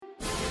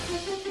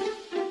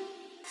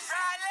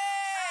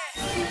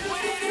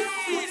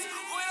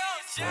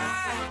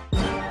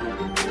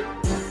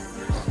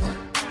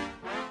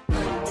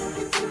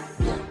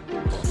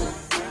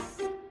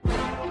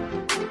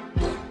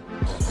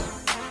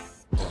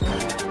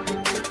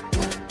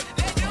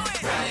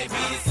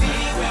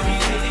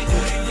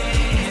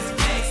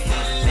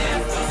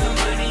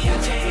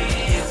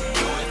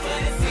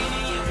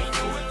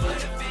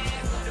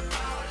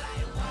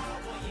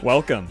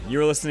Welcome.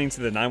 You're listening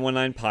to the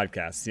 919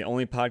 Podcast, the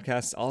only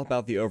podcast all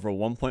about the over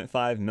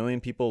 1.5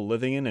 million people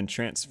living in and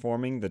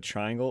transforming the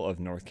Triangle of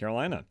North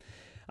Carolina.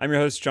 I'm your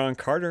host, John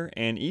Carter,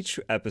 and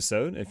each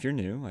episode, if you're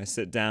new, I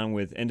sit down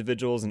with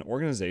individuals and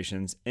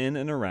organizations in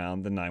and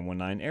around the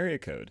 919 area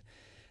code.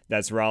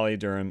 That's Raleigh,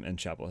 Durham, and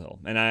Chapel Hill.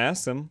 And I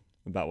ask them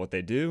about what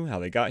they do, how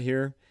they got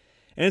here,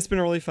 and it's been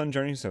a really fun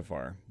journey so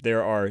far.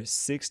 There are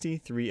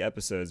 63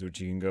 episodes which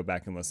you can go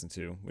back and listen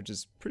to, which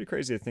is pretty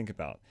crazy to think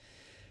about.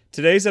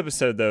 Today's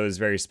episode, though, is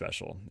very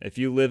special. If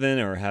you live in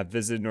or have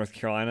visited North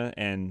Carolina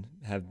and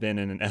have been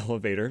in an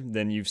elevator,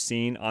 then you've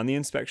seen on the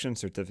inspection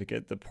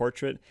certificate the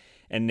portrait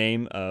and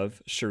name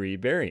of Cherie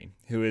Berry,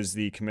 who is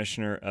the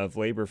Commissioner of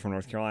Labor for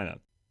North Carolina.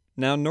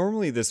 Now,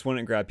 normally this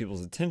wouldn't grab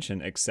people's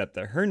attention, except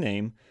that her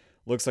name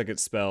looks like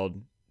it's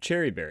spelled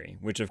cherry berry,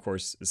 which of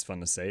course is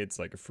fun to say. It's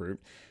like a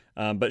fruit.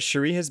 But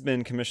Cherie has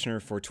been commissioner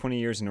for 20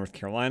 years in North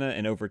Carolina,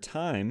 and over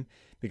time,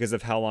 because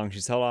of how long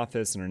she's held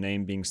office and her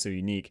name being so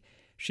unique,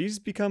 she's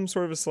become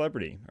sort of a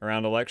celebrity.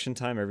 Around election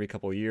time every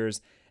couple of years,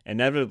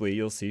 inevitably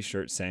you'll see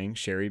shirts saying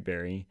Cherie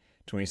Berry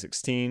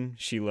 2016,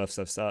 she lifts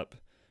us up,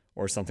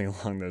 or something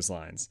along those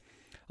lines.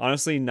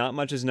 Honestly, not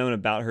much is known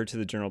about her to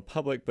the general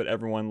public, but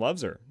everyone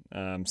loves her.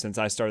 Since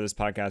I started this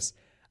podcast,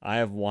 I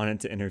have wanted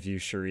to interview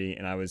Cherie,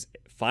 and I was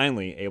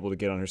finally able to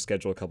get on her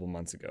schedule a couple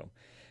months ago.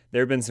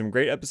 There have been some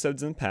great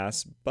episodes in the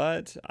past,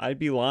 but I'd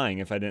be lying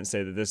if I didn't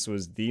say that this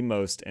was the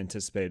most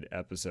anticipated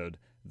episode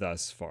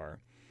thus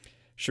far.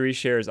 Cherie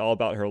shares all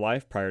about her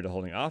life prior to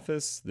holding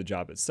office, the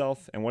job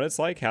itself, and what it's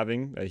like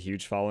having a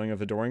huge following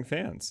of adoring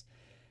fans.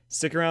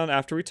 Stick around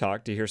after we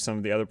talk to hear some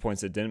of the other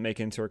points that didn't make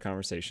it into our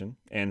conversation,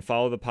 and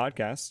follow the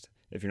podcast,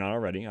 if you're not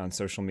already, on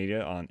social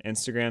media on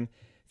Instagram,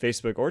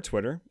 Facebook, or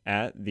Twitter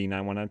at the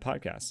 919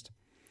 Podcast.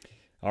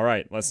 All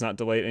right, let's not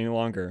delay it any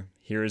longer.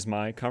 Here is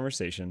my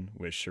conversation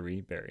with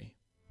Cherie Berry.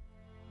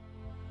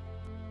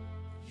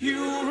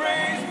 You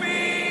raise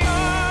me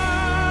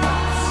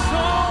up so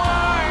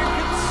I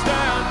can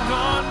stand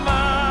on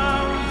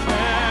mountains.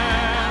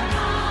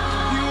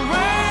 You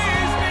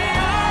raise me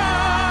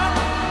up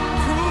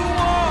to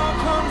walk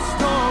on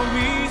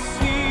stormy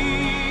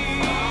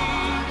seas.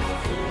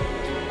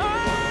 I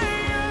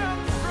am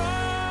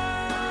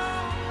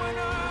strong when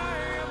I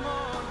am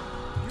on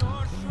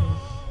your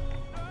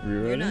shoulders. You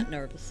ready? You're not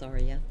nervous, are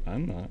you?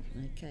 I'm not.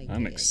 Okay.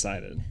 I'm good.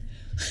 excited.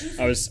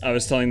 I was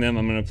telling them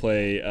I'm going to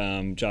play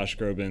Josh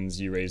Groban's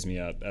 "You Raise Me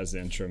Up" as the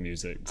intro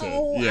music. I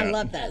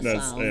love that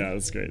song. Yeah,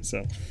 that's great.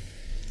 So,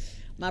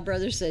 My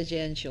brother says,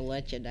 yeah, and she'll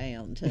let you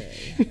down, too.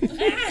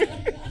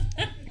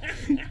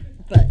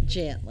 But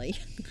gently.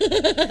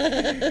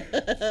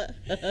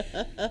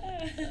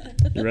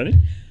 you ready?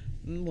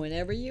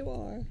 Whenever you are.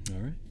 All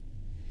right.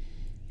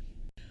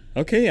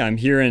 Okay, I'm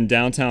here in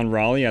downtown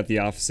Raleigh at the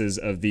offices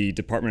of the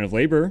Department of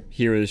Labor.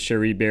 Here is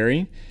Cherie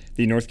Berry,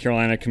 the North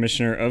Carolina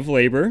Commissioner of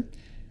Labor.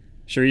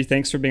 Cherie,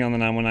 thanks for being on the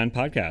 919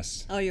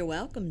 Podcast. Oh, you're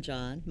welcome,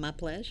 John. My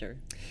pleasure.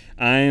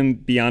 I am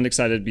beyond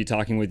excited to be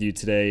talking with you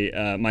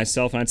today.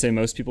 Myself, and I'd say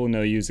most people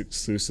know you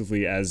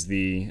exclusively as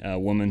the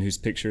woman whose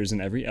picture is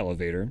in every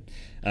elevator.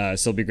 So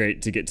it'll be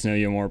great to get to know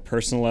you on a more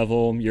personal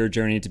level, your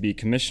journey to be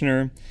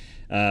commissioner,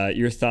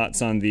 your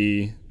thoughts on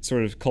the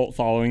sort of cult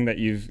following that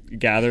you've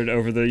gathered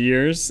over the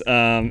years.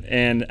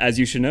 And as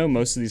you should know,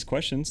 most of these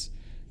questions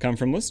come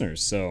from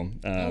listeners. So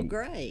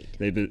Great.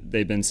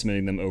 They've been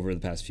submitting them over the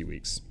past few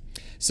weeks.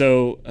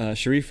 So,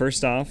 Cherie,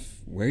 first off,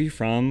 where are you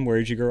from? Where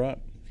did you grow up?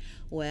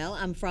 Well,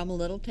 I'm from a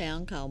little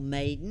town called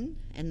Maiden,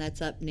 and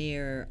that's up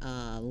near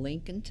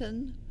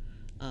Lincolnton,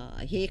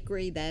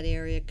 Hickory, that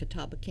area,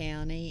 Catawba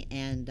County,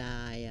 and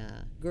I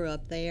grew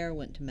up there,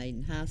 went to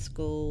Maiden High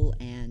School,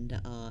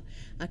 and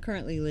I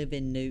currently live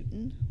in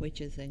Newton,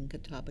 which is in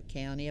Catawba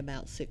County,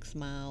 about 6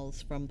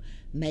 miles from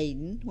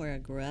Maiden, where I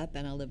grew up,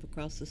 and I live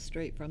across the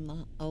street from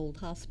the old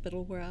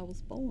hospital where I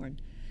was born.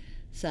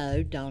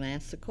 So don't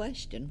ask the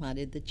question, why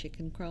did the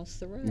chicken cross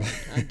the road?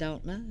 I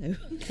don't know.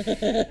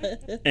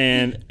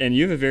 And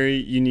you have a very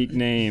unique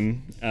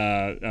name.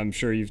 I'm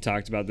sure you've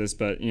talked about this,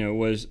 but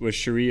was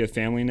Cherie a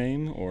family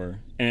name, or?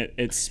 And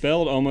it's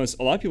spelled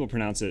almost. A lot of people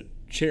pronounce it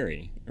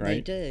Cherie,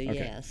 right? They do, Okay.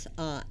 yes.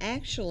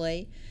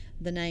 Actually,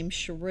 the name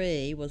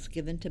Cherie was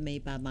given to me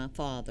by my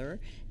father.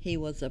 He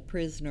was a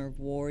prisoner of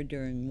war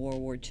during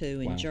World War II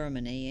in Wow.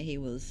 Germany. He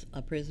was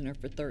a prisoner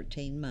for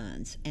 13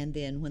 months. And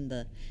then when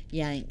the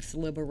Yanks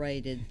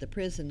liberated the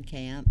prison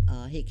camp,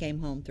 he came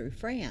home through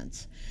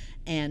France.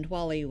 And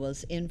while he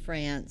was in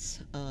France,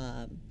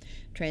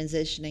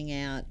 transitioning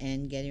out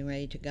and getting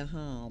ready to go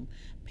home,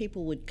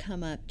 people would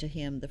come up to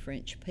him, the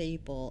French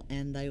people,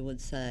 and they would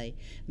say,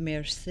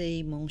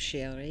 "Merci, mon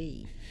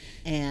chéri."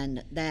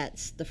 And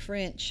that's the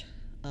French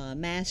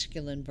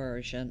masculine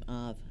version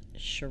of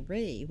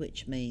Cherie,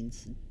 which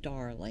means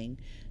darling,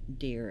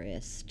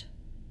 dearest,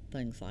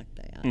 things like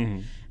that.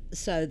 Mm-hmm.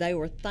 So they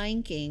were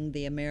thanking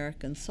the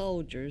American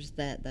soldiers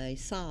that they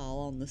saw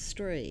on the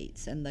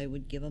streets, and they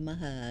would give them a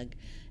hug,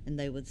 and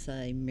they would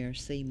say,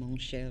 "Merci, mon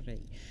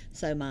chéri."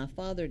 So my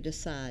father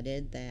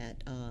decided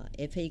that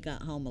if he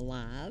got home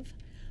alive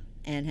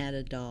and had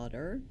a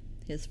daughter,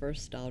 his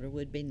first daughter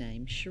would be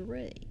named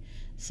Cherie.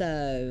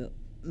 So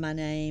my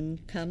name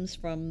comes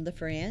from the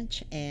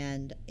French,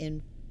 and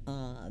in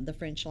the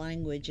French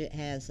language, it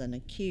has an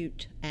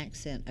acute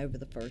accent over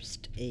the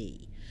first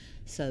E.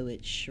 So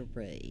it's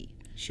Cherie.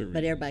 Cherie.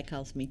 But everybody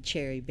calls me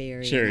Cherry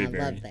Berry, Cherry and I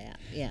Berry. love that.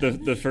 Yeah.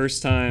 The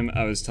first time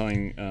I was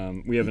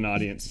telling, we have an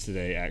audience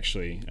today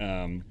actually,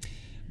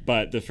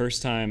 but the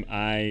first time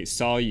I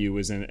saw you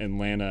was in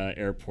Atlanta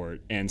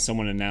airport, and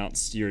someone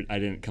announced I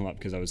didn't come up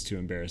because I was too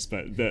embarrassed,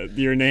 but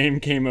your name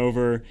came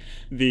over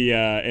the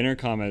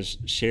intercom as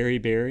Cherie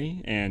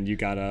Berry, and you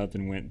got up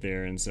and went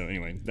there, and so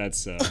anyway,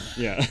 that's,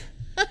 yeah.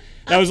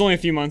 That was only a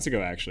few months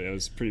ago, actually. It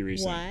was pretty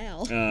recent.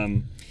 Wow.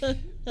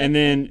 And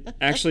then,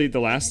 actually, the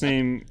last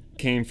name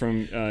came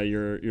from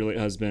your late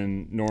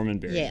husband, Norman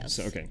Berry. Yes.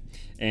 So, okay.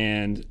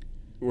 And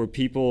were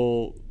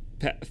people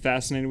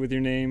fascinated with your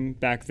name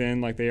back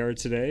then like they are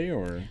today,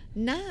 or?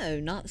 No,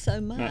 not so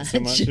much. Not so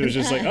much? It was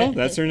just like, oh,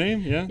 that's her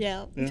name? Yeah.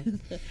 Yeah.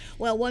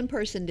 Well, one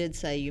person did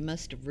say you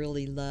must have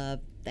really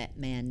loved that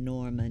man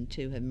Norman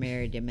to have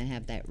married him and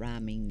have that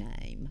rhyming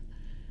name.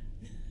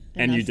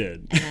 And you I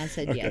did. And I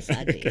said, yes,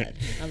 I did. Okay.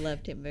 I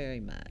loved him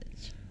very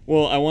much.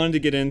 Well, I wanted to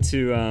get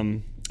into,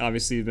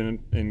 obviously you've been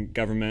in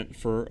government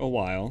for a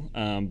while,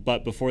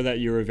 but before that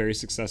you were a very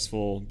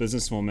successful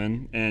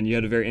businesswoman, and you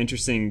had a very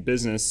interesting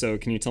business. So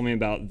can you tell me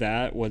about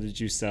that? What did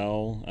you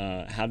sell?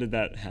 How did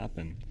that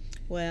happen?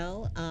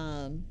 Well,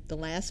 the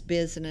last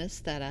business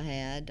that I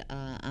had,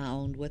 I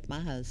owned with my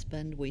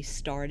husband. We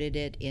started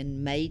it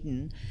in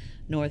Maiden,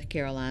 North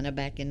Carolina,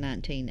 back in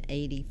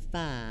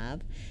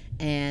 1985,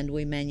 and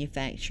we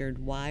manufactured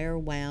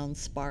wire-wound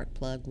spark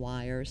plug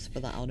wires for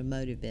the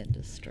automotive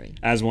industry.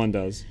 As one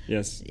does,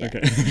 yes. Yes.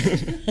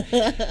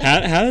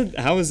 Okay.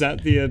 How was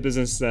that the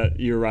business that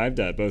you arrived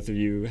at? Both of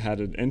you had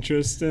an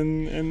interest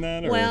in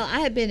that? Or? Well, I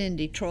had been in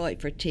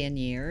Detroit for 10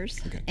 years,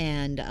 Okay.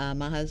 and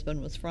my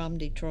husband was from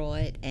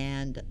Detroit,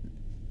 and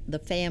the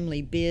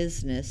family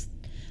business,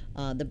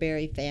 the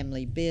Berry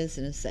family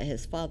business that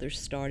his father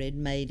started,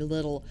 made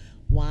little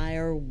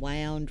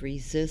wire-wound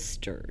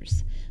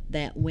resistors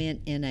that went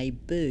in a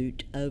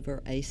boot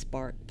over a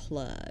spark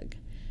plug.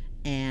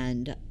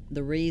 And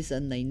the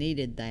reason they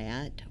needed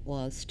that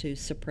was to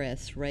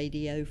suppress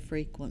radio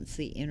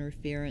frequency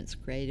interference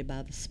created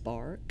by the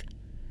spark.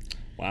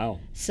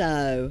 Wow.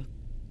 So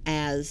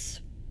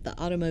as the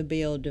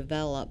automobile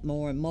developed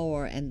more and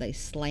more, and they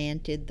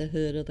slanted the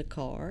hood of the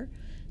car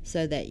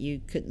so that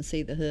you couldn't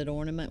see the hood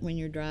ornament when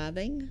you're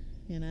driving,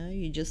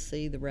 you just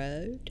see the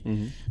road.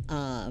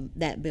 Mm-hmm.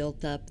 That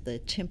built up the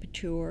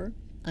temperature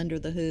under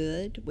the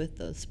hood with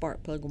the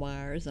spark plug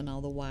wires and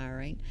all the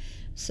wiring.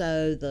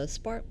 So the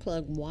spark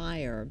plug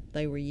wire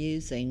they were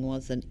using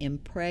was an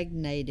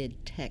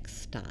impregnated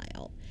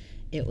textile.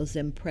 It was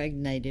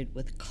impregnated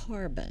with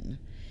carbon,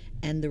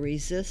 and the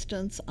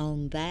resistance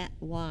on that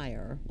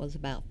wire was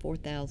about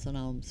 4,000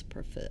 ohms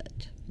per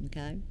foot.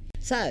 Okay?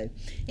 So,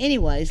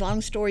 anyways,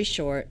 long story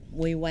short,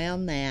 we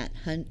wound that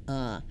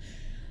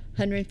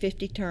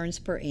 150 turns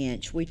per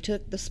inch. We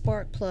took the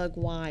spark plug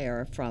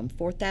wire from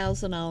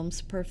 4,000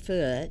 ohms per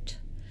foot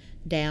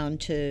down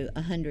to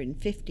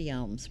 150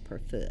 ohms per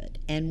foot,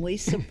 and we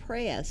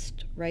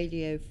suppressed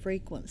radio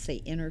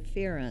frequency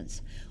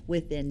interference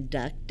with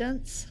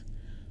inductance,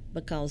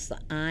 because the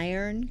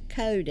iron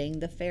coating,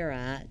 the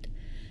ferrite,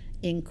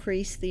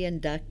 increased the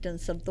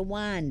inductance of the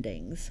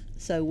windings.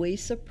 So we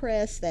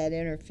suppressed that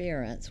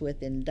interference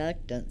with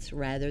inductance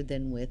rather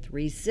than with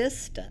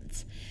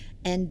resistance,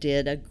 and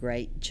did a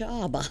great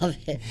job of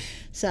it.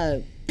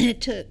 So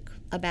it took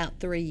about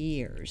 3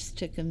 years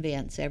to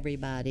convince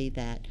everybody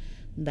that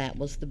that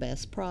was the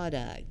best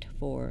product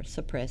for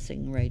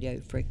suppressing radio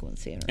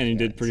frequency interference. And you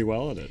did pretty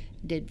well at it.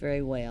 Did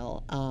very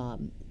well.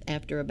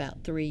 After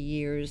about 3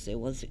 years, it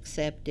was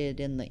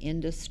accepted in the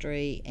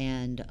industry,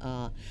 and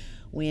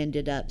we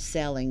ended up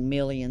selling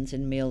millions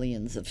and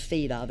millions of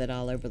feet of it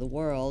all over the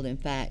world. In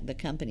fact, the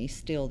company's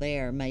still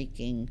there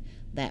making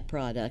that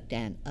product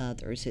and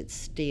others. It's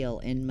still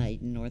in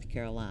Maiden, North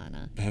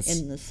Carolina,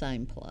 in the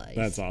same place.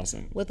 That's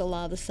awesome. With a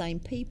lot of the same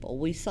people.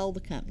 We sold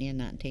the company in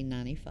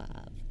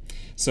 1995.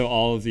 So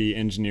all of the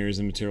engineers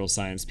and material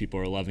science people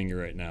are loving you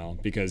right now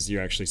because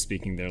you're actually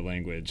speaking their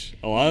language.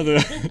 A lot of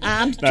the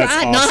I'm that's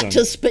trying awesome. not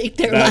to speak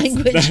their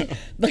language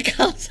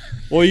because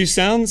well, you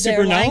sound super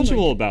their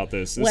knowledgeable language. about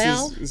this.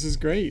 This is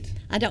great.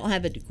 I don't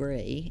have a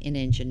degree in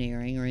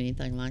engineering or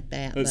anything like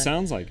that. It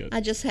sounds like it. I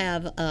just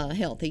have a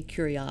healthy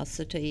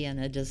curiosity and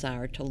a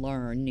desire to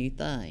learn new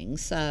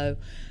things. So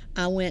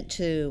I went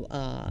to,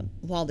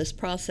 while this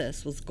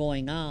process was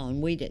going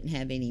on, we didn't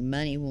have any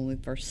money when we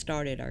first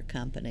started our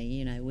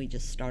company. We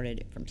just started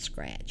it from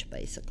scratch,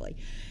 basically.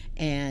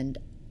 And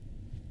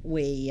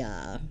we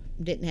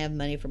didn't have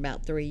money for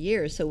about 3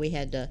 years, so we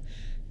had to,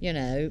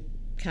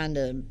 kind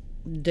of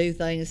do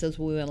things as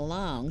we went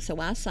along. So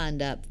I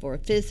signed up for a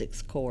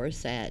physics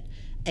course at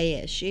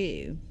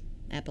ASU,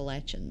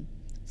 Appalachian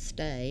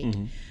State,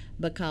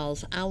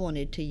 because I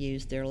wanted to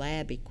use their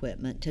lab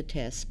equipment to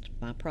test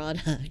my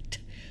product.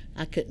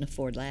 I couldn't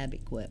afford lab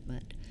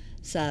equipment.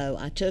 So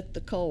I took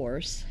the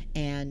course,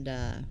 and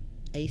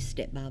aced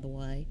it, by the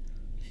way.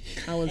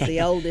 I was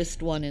the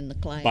oldest one in the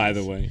class. By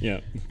the way,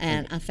 yeah.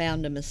 And I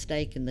found a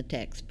mistake in the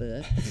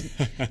textbook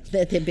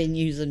that they've been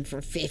using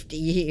for 50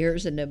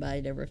 years and nobody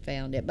had ever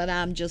found it. But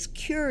I'm just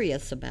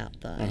curious about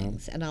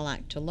things and I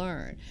like to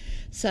learn.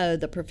 So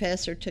the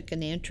professor took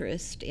an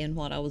interest in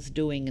what I was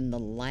doing in the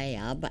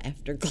lab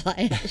after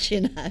class.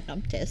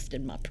 I'm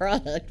testing my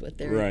product with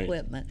their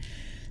equipment.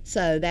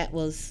 So that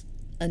was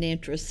an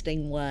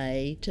interesting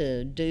way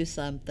to do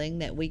something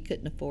that we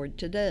couldn't afford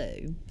to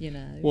do,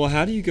 Well,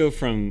 how do you go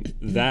from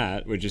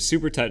that, which is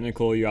super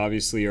technical, you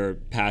obviously are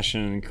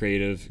passionate and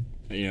creative,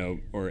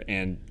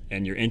 and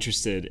you're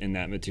interested in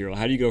that material.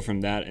 How do you go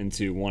from that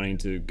into wanting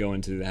to go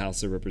into the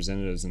House of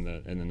Representatives in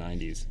the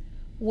 90s?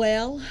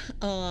 Well,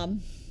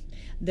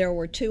 there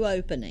were 2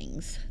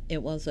 openings.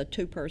 It was a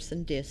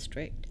 2-person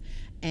district,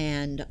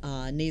 and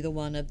neither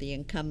one of the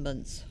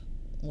incumbents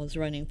was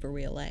running for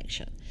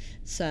re-election.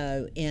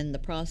 So in the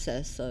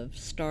process of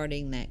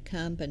starting that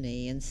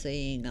company and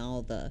seeing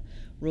all the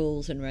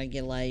rules and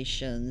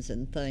regulations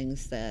and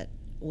things that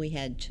we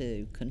had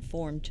to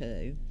conform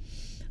to,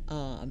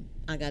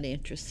 I got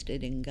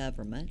interested in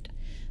government.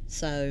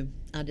 So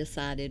I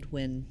decided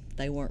when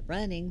they weren't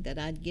running that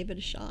I'd give it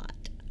a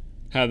shot.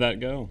 How'd that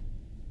go?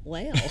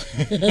 Well,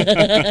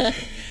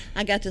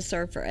 I got to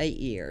serve for 8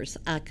 years.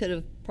 I could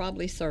have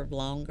probably served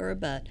longer,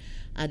 but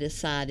I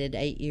decided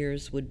 8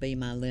 years would be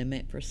my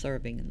limit for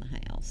serving in the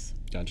House.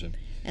 Gotcha.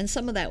 And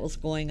some of that was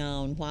going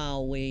on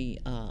while we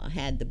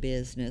had the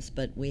business,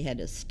 but we had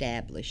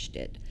established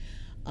it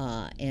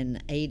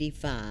in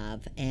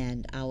 85,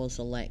 and I was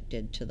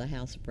elected to the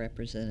House of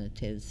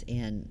Representatives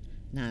in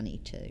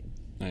 92.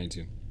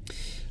 92.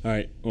 All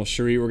right. Well,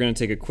 Cherie, we're going to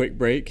take a quick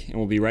break, and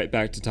we'll be right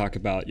back to talk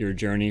about your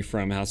journey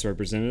from House of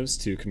Representatives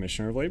to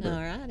Commissioner of Labor. All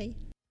righty.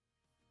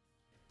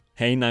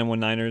 Hey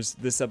 919ers,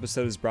 this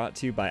episode is brought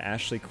to you by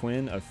Ashley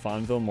Quinn of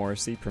Fonville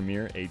Morrissey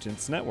Premier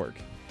Agents Network.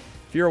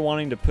 If you are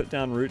wanting to put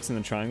down roots in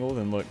the Triangle,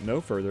 then look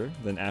no further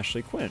than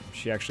Ashley Quinn.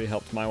 She actually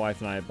helped my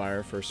wife and I buy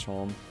our first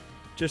home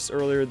just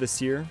earlier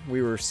this year.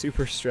 We were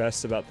super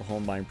stressed about the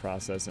home buying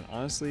process, and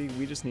honestly,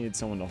 we just needed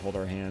someone to hold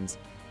our hands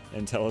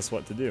and tell us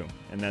what to do,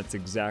 and that's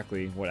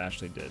exactly what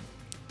Ashley did.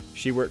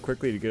 She worked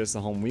quickly to get us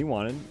the home we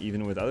wanted,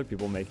 even with other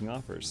people making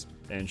offers,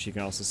 and she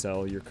can also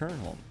sell your current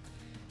home.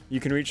 You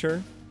can reach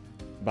her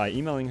by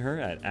emailing her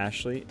at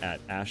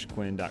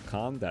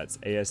ashley@ashquinn.com. That's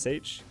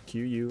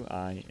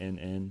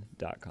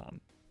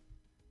ASHQUINN.com.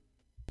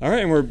 All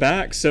right, and we're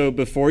back. So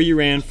before you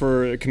ran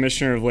for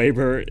Commissioner of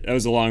Labor, that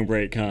was a long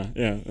break, huh?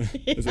 Yeah,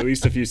 it was at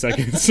least a few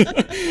seconds.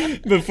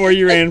 Before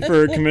you ran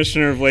for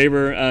Commissioner of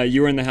Labor,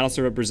 you were in the House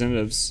of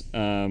Representatives.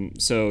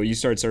 So you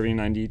started serving in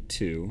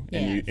 92,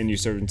 Yes. and you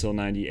served until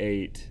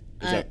 98.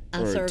 I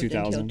served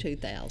 2000? until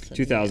 2000.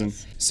 2000.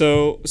 Yes.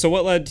 So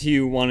what led to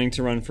you wanting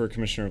to run for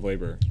Commissioner of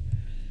Labor?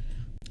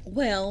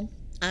 Well,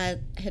 I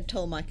had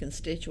told my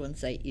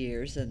constituents 8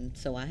 years, and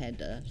so I had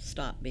to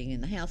stop being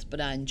in the House,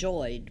 but I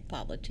enjoyed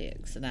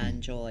politics, and I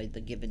enjoyed the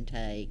give and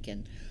take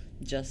and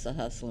just the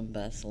hustle and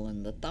bustle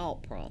and the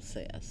thought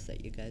process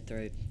that you go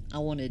through. I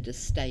wanted to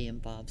stay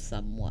involved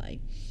some way.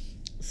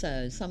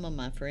 So some of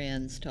my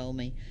friends told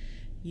me,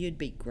 you'd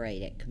be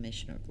great at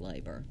Commissioner of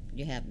Labor.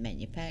 You have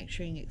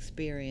manufacturing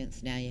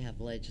experience, now you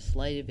have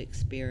legislative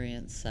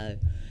experience, so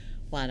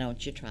why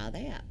don't you try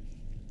that?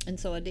 And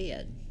so I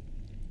did.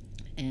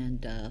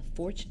 And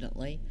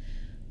fortunately,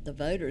 the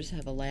voters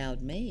have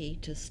allowed me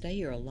to stay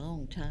here a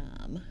long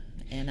time,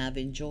 and I've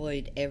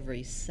enjoyed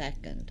every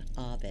second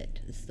of it.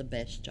 It's the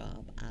best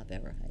job I've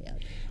ever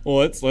had.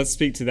 Well, let's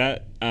speak to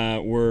that.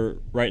 We're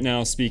right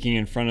now speaking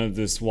in front of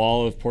this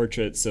wall of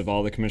portraits of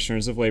all the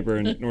commissioners of labor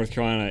in North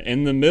Carolina.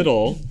 In the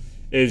middle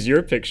is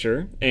your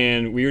picture,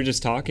 and we were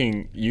just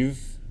talking.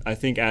 You've, I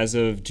think, as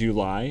of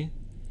July.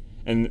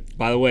 And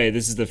by the way,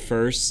 this is the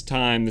first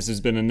time this has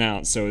been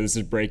announced, so this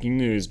is breaking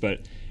news,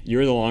 but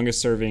you're the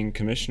longest serving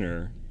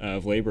commissioner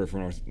of labor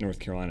for North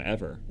Carolina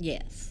ever.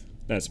 Yes.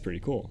 That's pretty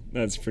cool.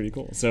 That's pretty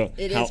cool. So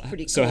It is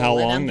pretty cool. So how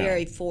long and I'm now?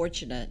 very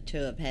fortunate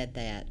to have had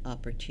that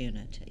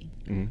opportunity.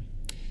 Mm-hmm.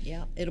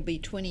 Yeah, it'll be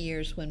 20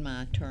 years when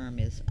my term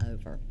is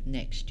over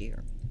next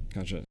year.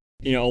 Gotcha.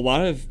 You know, a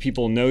lot of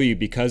people know you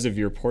because of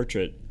your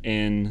portrait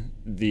in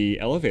the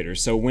elevator.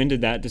 So when did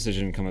that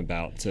decision come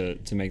about to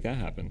make that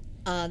happen?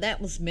 That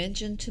was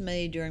mentioned to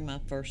me during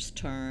my first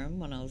term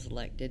when I was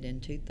elected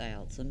in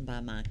 2000 by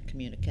my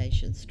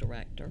communications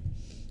director,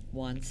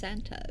 Juan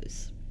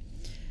Santos.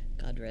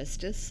 God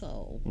rest his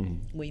soul.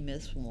 Mm-hmm. We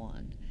miss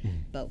Juan,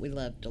 but we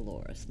love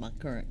Dolores, my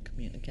current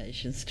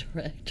communications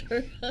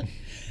director.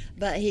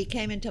 But he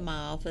came into my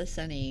office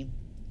and he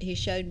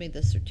showed me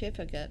the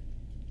certificate,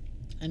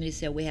 and he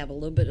said, we have a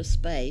little bit of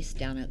space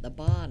down at the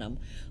bottom.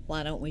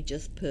 Why don't we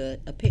just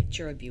put a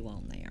picture of you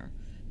on there?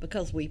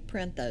 Because we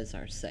print those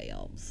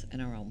ourselves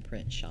in our own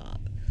print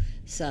shop.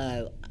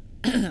 So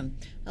I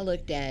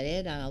looked at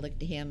it, and I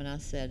looked at him, and I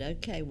said,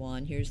 okay,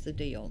 Juan, here's the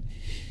deal.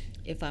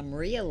 If I'm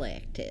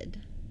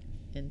reelected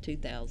in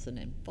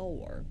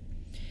 2004,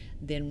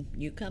 then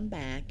you come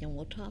back and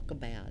we'll talk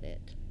about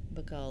it.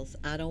 because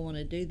I don't want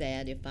to do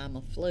that if I'm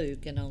a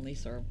fluke and only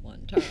serve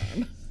one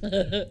term.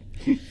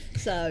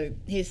 So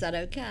he said,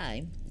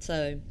 okay.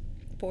 So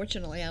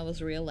fortunately, I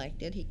was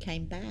reelected. He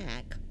came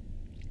back,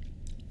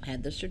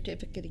 had the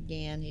certificate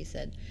again. He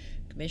said,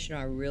 Commissioner,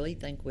 I really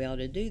think we ought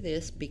to do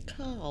this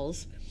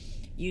because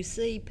you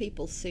see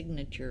people's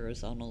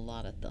signatures on a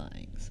lot of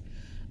things,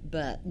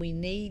 but we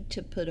need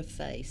to put a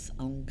face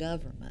on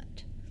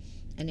government.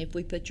 And if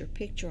we put your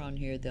picture on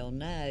here, they'll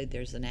know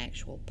there's an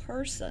actual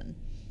person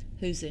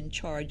who's in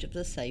charge of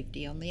the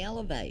safety on the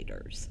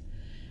elevators.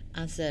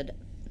 I said,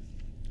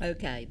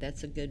 okay,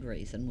 that's a good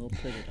reason. We'll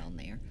put it on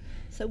there.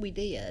 So we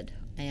did.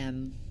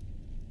 And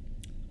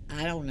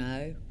I don't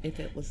know if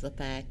it was the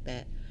fact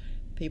that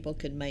people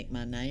could make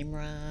my name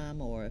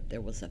rhyme or if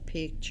there was a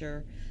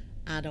picture.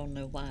 I don't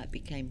know why it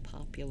became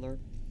popular.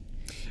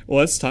 Well,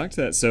 let's talk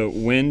to that. So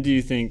when do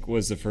you think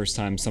was the first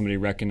time somebody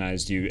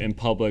recognized you in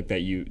public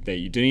that you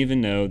didn't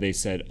even know? They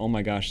said, oh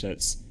my gosh,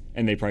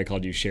 and they probably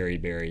called you Cherie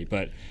Berry.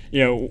 But,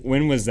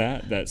 when was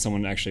that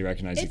someone actually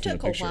recognized you from the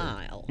picture? It took a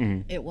while.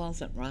 Mm-hmm. It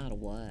wasn't right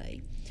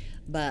away.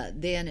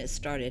 But then it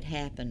started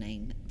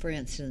happening. For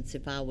instance,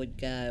 if I would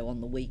go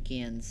on the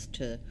weekends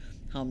to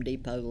Home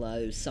Depot,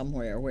 Lowe's,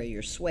 somewhere where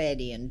you're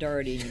sweaty and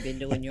dirty and you've been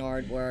doing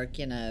yard work,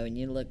 and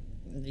you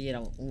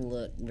don't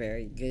look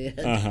very good.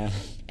 Uh-huh.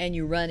 And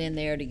you run in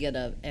there to get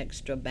an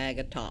extra bag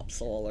of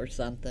topsoil or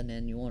something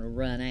and you want to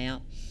run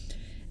out.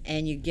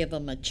 And you give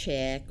them a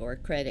check or a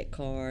credit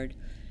card.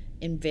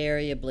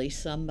 Invariably,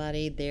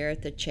 somebody there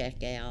at the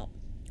checkout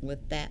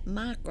with that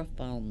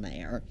microphone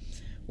there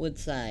would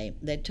say,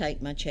 they'd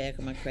take my check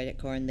or my credit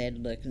card and they'd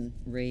look and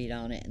read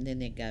on it, and then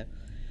they'd go,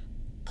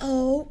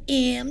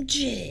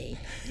 OMG,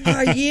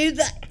 are you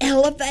the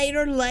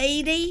elevator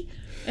lady?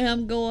 And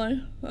I'm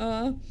going,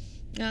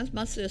 that's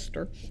my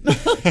sister.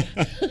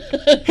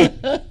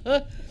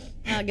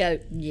 I go,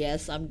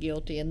 yes, I'm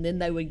guilty. And then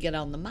they would get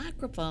on the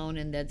microphone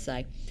and they'd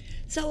say,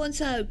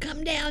 so-and-so,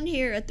 come down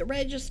here at the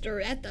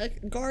register at the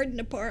garden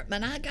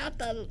department. I got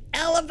the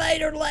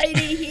elevator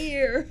lady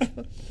here.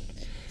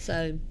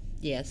 So,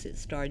 yes, it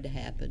started to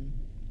happen.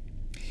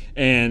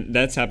 And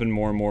that's happened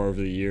more and more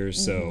over the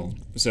years. Mm-hmm.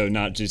 So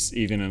not just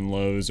even in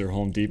Lowe's or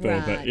Home Depot,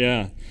 Right. but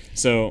yeah.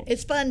 So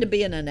it's fun to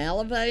be in an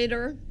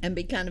elevator and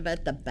be kind of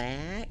at the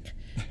back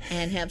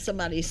and have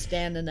somebody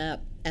standing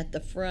up at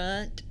the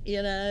front,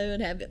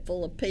 and have it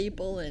full of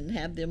people and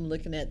have them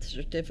looking at the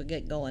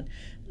certificate going,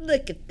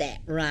 look at that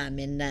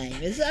rhyming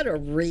name. Is that a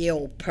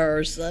real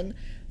person?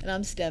 And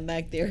I'm standing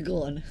back there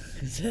going,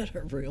 is that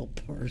a real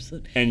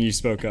person? And you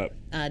spoke up.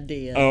 I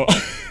did. Oh.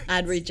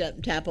 I'd reach up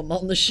and tap them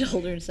on the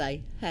shoulder and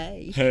say,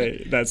 hey.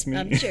 Hey, that's me.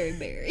 I'm Cherie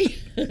Berry.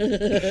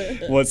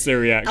 What's their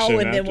reaction? Oh,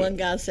 and then after? one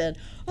guy said,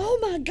 oh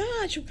my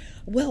gosh,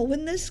 well,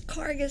 when this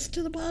car gets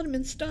to the bottom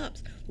and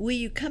stops, will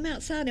you come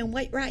outside and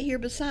wait right here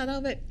beside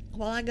of it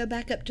while I go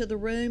back up to the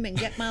room and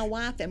get my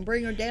wife and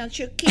bring her down?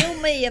 She'll kill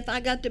me if I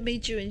got to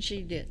meet you and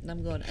she didn't.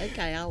 I'm going,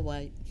 okay, I'll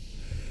wait.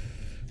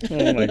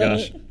 Oh my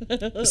gosh.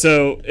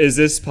 So is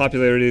this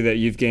popularity that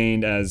you've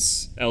gained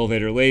as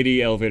elevator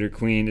lady, elevator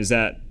queen, is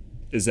that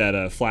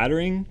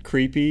flattering,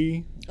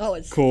 creepy,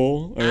 it's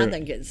cool? Or I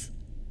think it's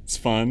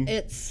fun?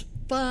 It's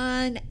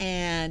fun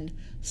and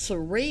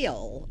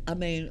surreal. I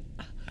mean,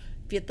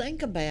 if you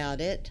think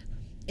about it,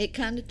 it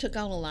kind of took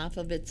on a life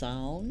of its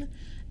own.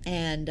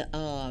 And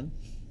I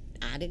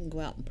didn't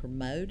go out and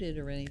promote it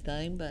or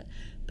anything, but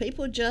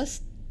people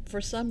just,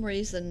 for some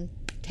reason,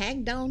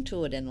 tagged on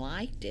to it and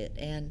liked it.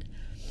 And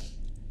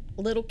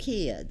little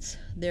kids,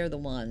 they're the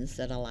ones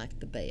that I like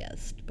the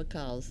best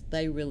because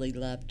they really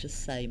love to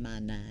say my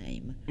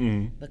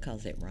name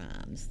because it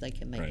rhymes. They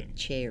can make it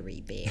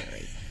Cherie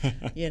Berry,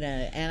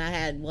 And I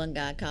had one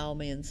guy call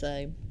me and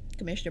say,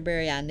 Commissioner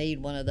Berry, I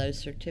need one of those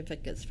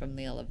certificates from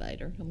the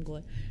elevator. I'm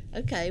going,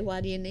 okay,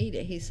 why do you need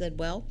it? He said,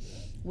 well,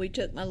 we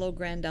took my little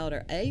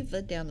granddaughter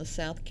Ava down to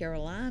South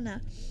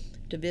Carolina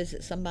to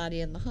visit somebody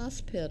in the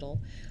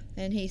hospital,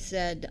 and he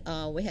said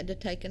we had to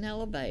take an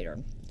elevator.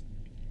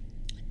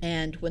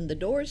 And when the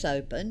doors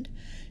opened,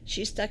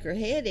 she stuck her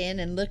head in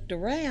and looked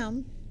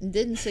around and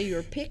didn't see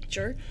your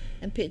picture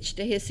and pitched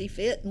a hissy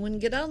fit and wouldn't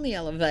get on the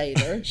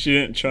elevator. She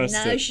didn't trust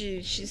it. No,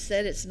 she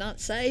said, it's not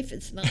safe,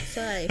 it's not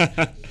safe.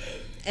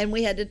 And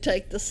we had to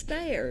take the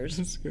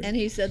stairs. And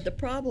he said, the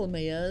problem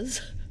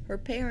is her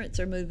parents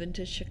are moving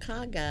to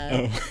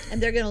Chicago and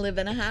they're going to live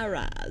in a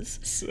high-rise.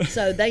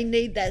 So they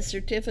need that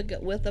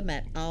certificate with them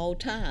at all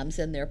times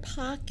in their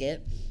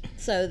pocket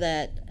so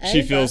that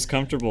she feels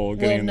comfortable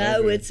getting in the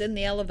elevator. It's in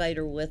the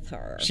elevator with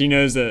her. She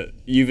knows that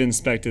you've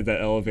inspected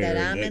that elevator.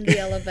 That I'm in the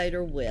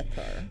elevator with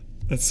her.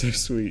 That's so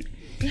sweet.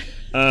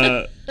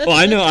 Well,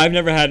 I know I've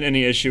never had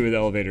any issue with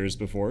elevators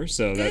before,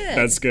 so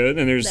that's good.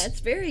 And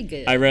that's very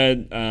good. I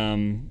read,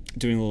 doing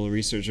a little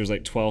research, there's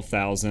like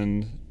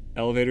 12,000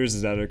 elevators.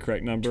 Is that a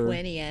correct number?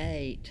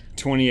 28.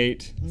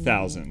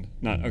 28,000.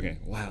 Not okay.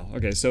 Wow.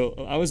 Okay, so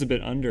I was a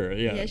bit under.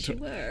 Yeah. Yes, you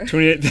were.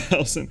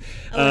 28,000.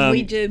 And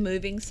we do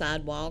moving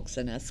sidewalks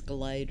and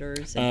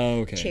escalators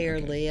and chair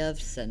okay.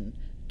 lifts and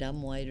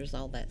dumbwaiters,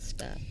 all that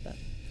stuff. But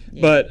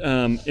Yeah. But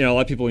you know, a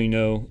lot of people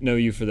know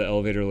you for the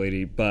elevator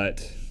lady.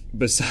 But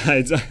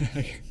besides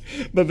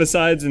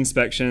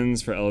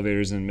inspections for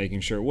elevators and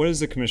making sure, what does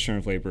the Commissioner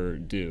of Labor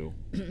do?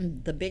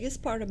 The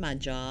biggest part of my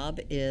job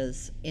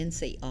is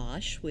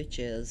NCOSH, which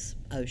is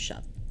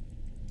OSHA,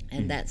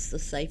 and that's the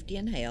safety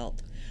and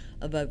health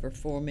of over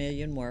 4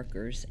 million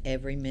workers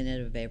every minute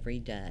of every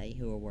day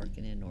who are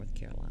working in North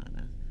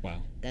Carolina.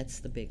 Wow. That's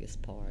the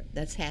biggest part.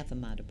 That's half of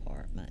my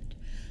department.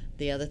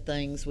 The other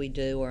things we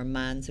do are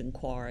mines and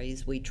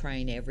quarries. We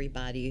train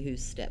everybody who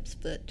steps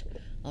foot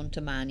onto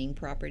mining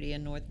property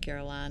in North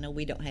Carolina.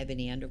 We don't have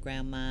any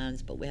underground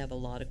mines, but we have a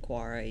lot of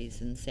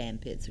quarries and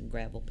sand pits and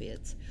gravel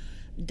pits.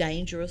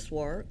 Dangerous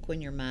work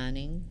when you're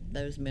mining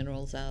those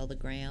minerals out of the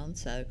ground,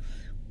 so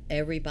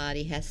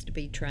everybody has to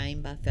be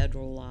trained by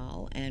federal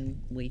law,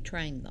 and we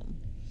train them.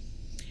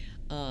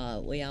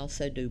 We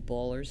also do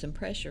boilers and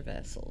pressure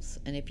vessels,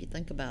 and if you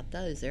think about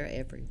those, they're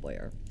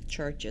everywhere.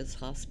 Churches,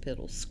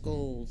 hospitals,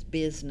 schools,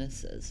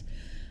 businesses,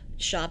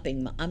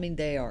 shopping,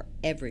 they are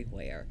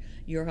everywhere.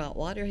 Your hot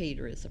water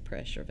heater is a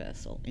pressure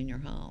vessel in your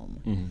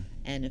home,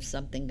 and if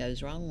something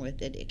goes wrong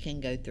with it, it can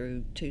go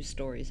through 2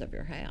 stories of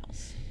your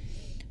house.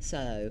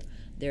 So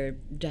they're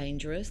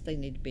dangerous. They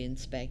need to be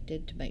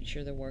inspected to make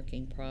sure they're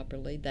working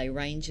properly. They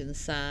range in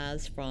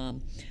size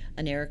from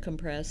an air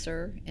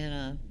compressor in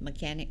a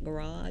mechanic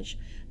garage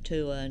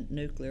to a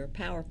nuclear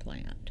power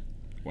plant.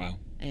 Wow.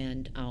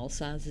 And all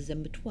sizes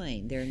in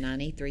between. There are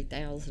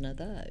 93,000 of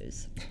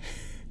those.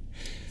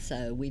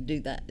 So we do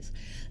those.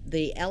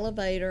 The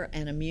Elevator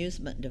and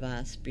Amusement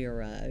Device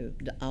Bureau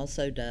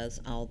also does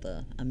all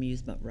the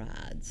amusement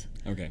rides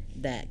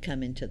that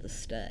come into the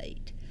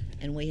state.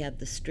 And we have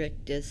the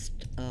strictest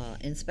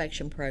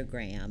inspection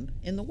program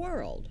in the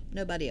world.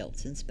 Nobody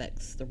else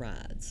inspects the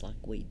rides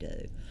like we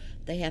do.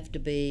 They have to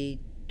be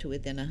to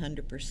within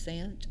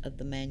 100% of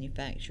the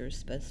manufacturer's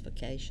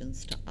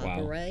specifications to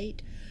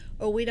operate,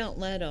 or we don't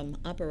let them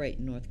operate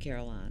in North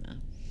Carolina.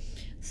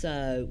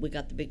 So we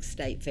got the big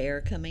state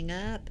fair coming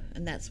up,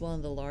 and that's one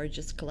of the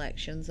largest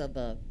collections of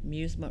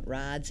amusement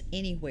rides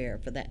anywhere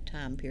for that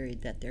time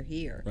period that they're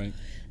here. Right.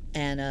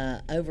 And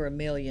over 1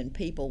 million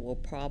people will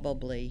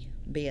probably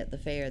be at the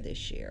fair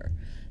this year.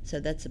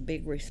 So that's a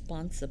big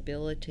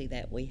responsibility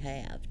that we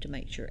have to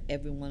make sure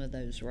every one of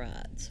those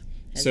rides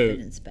has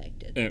been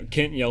inspected.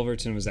 Kent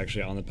Yelverton was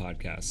actually on the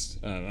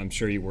podcast. I'm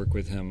sure you work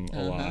with him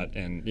a lot,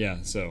 and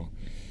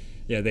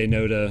they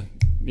know to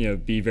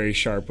be very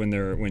sharp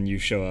when you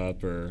show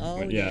up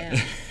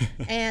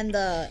And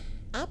the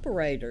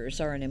operators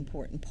are an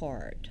important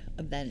part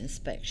of that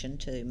inspection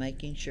too,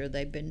 making sure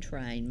they've been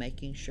trained,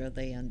 making sure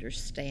they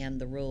understand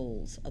the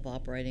rules of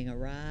operating a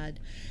ride,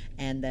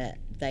 and that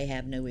they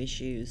have no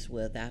issues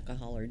with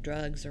alcohol or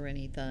drugs or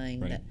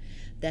anything,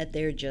 that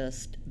they're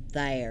just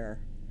there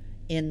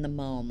in the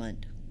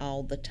moment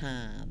all the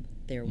time.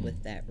 They're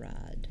with that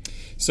ride.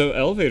 So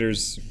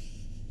elevators,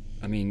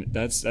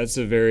 that's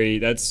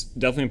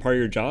definitely a part of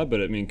your job,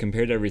 but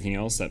compared to everything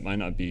else,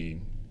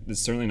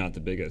 it's certainly not the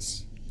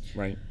biggest,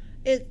 right?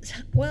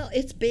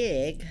 It's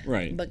big,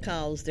 right?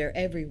 Because they're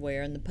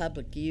everywhere, and the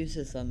public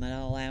uses them at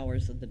all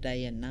hours of the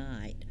day and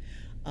night.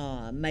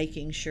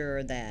 Making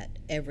sure that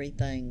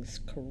everything's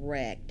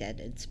correct at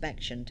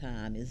inspection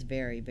time is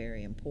very,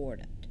 very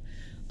important.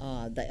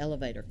 The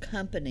elevator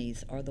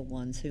companies are the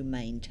ones who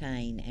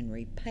maintain and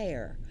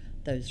repair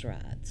those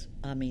rides.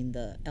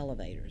 The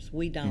elevators.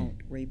 We don't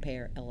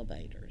repair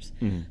elevators,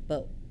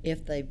 but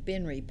if they've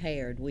been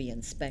repaired, we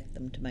inspect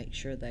them to make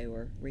sure they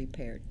were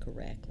repaired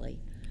correctly.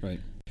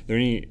 Right. Are there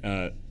any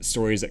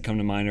stories that come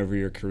to mind over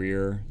your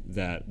career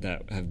that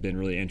have been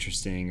really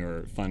interesting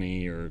or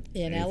funny or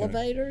in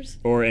elevators?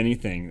 Or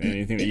anything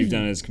that you've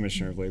done as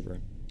Commissioner of Labor?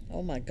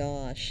 Oh my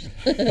gosh.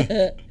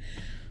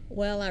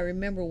 Well, I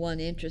remember one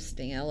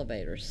interesting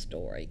elevator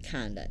story.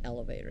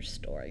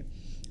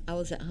 I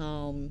was at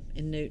home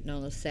in Newton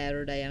on a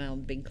Saturday, and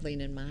I'd been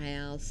cleaning my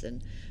house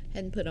and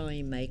hadn't put on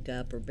any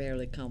makeup or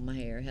barely combed my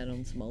hair, had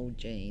on some old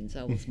jeans.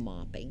 I was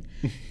mopping.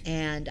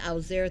 And I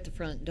was there at the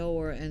front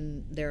door,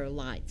 and there are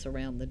lights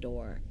around the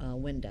door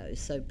windows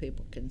so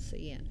people can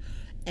see in.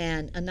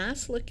 And a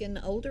nice-looking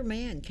older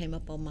man came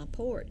up on my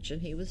porch,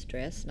 and he was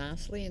dressed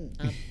nicely, and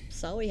I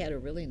saw he had a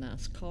really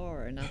nice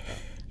car, and I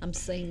thought, I'm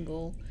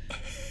single,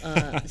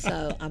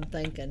 so I'm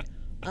thinking,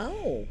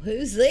 oh,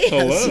 who's this?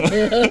 Hello.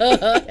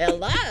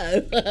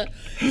 Hello.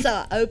 So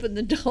I opened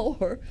the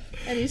door,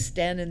 and he's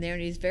standing there,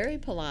 and he's very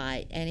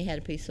polite, and he had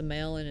a piece of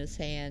mail in his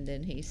hand,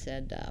 and he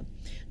said,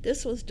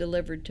 this was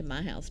delivered to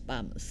my house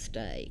by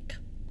mistake.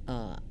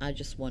 I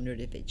just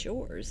wondered if it's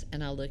yours.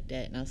 And I looked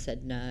at it, and I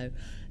said, no,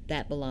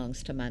 that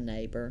belongs to my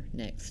neighbor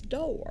next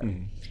door.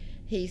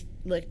 He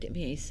looked at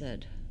me, and he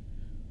said,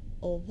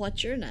 oh,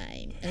 what's your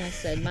name? And I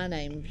said, my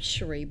name's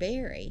Cherie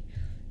Berry.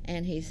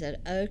 And he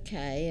said,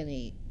 okay, and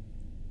he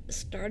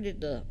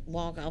started to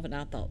walk off, and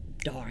I thought,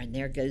 darn,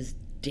 there goes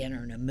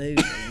dinner and a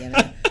movie,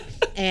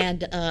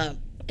 And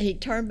he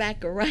turned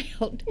back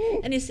around,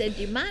 and he said,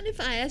 do you mind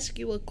if I ask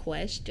you a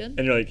question?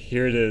 And you're like,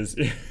 here it is.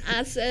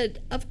 I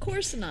said, of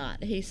course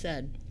not. He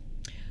said,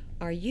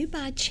 are you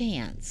by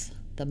chance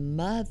the the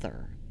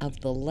mother of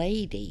the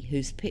lady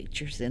whose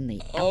picture's in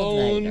the Oh,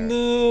 elevator.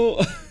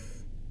 no.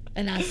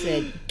 And I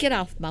said, get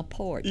off my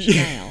porch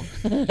Yeah.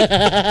 now.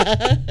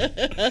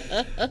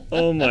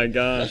 Oh, my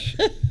gosh.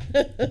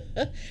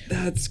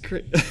 That's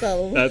crazy.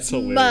 The That's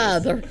hilarious.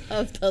 mother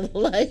of the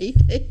lady.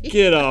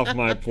 Get off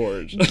my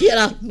porch. Get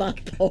off my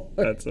porch.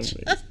 That's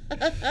amazing.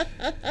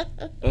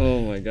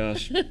 Oh, my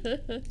gosh.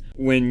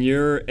 When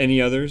you're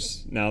any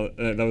others? Now,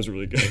 that was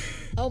really good.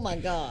 Oh my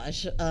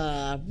gosh.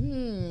 I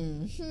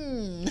don't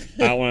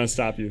want to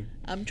stop you.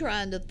 I'm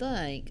trying to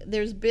think.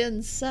 There's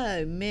been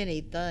so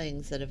many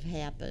things that have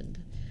happened.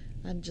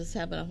 I'm just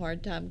having a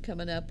hard time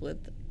coming up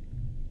with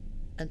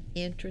an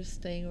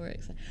interesting or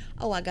exciting.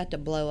 Oh, I got to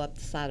blow up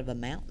the side of a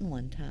mountain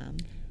one time.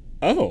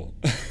 Oh.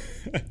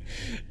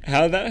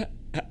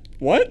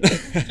 What?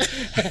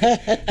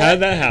 How'd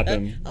that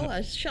happen? Oh,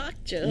 I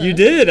shocked you. You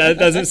did. That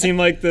doesn't seem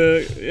like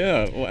the,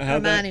 yeah. For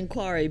How'd Mine that? and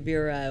Quarry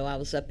Bureau, I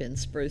was up in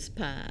Spruce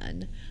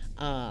Pine,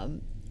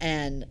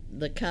 and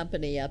the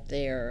company up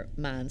there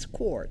mines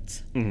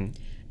quartz. Mhm.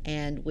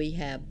 And we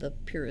have the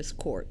purest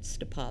quartz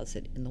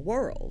deposit in the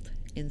world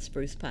in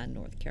Spruce Pine,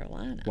 North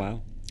Carolina.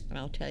 Wow. And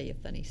I'll tell you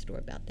a funny story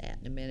about that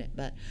in a minute.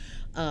 But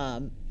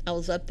I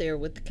was up there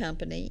with the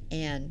company,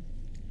 and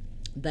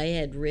they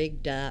had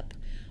rigged up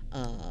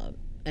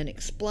an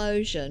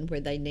explosion where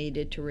they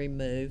needed to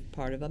remove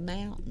part of a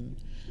mountain.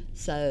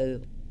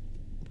 So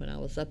when I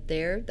was up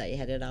there, they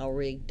had it all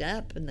rigged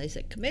up, and they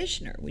said,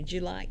 Commissioner, would you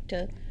like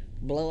to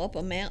blow up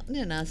a mountain?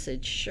 And I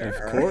said, sure.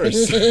 Of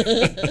course.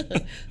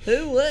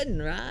 Who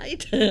wouldn't,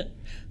 right?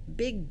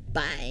 Big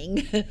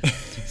bang.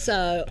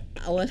 So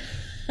I went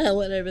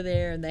over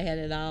there, and they had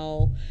it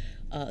all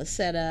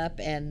set up,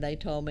 and they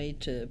told me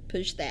to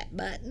push that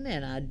button,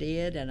 and I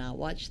did, and I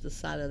watched the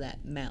side of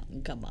that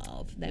mountain come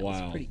off. That was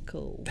Wow. pretty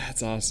cool.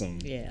 That's awesome.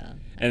 Yeah,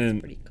 that And was then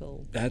pretty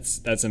cool.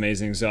 That's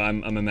amazing. So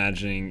I'm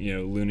imagining,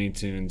 Looney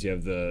Tunes. You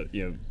have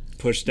the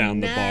push down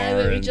the No, bar it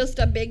was and just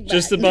a big button.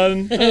 just a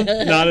button.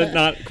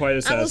 Not quite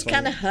as I was satisfying.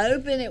 kind of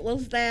hoping it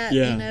was that,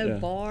 Yeah, yeah.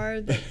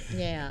 bar that,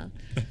 yeah.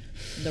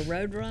 The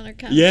Roadrunner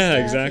kind Yeah,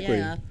 of stuff. exactly.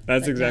 Yeah.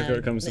 That's But exactly no.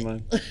 what comes to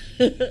mind.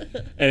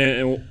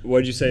 And what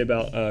did you say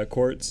about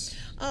quartz?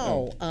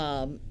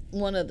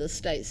 One of the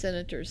state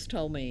senators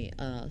told me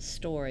a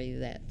story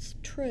that's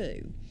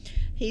true.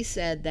 He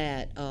said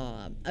that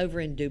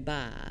over in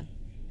Dubai,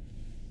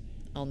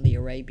 on the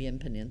Arabian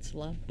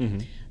Peninsula,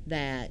 Mhm.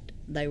 that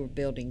they were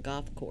building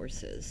golf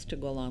courses to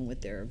go along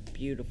with their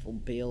beautiful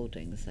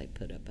buildings they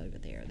put up over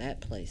there.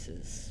 That place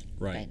is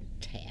Right.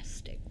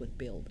 fantastic with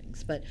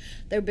buildings. But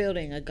they're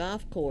building a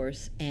golf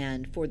course,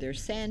 and for their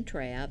sand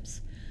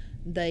traps,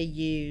 they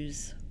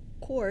use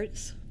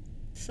quartz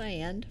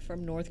sand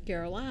from North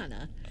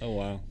Carolina. Oh,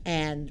 wow.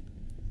 And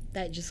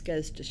that just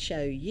goes to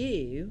show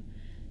you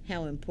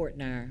how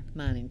important our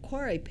mine and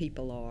quarry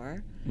people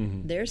are.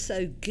 Mhm. They're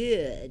so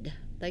good,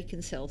 they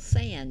can sell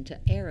sand to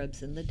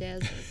Arabs in the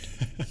desert.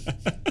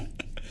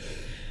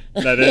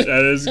 That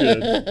is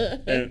good.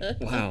 And,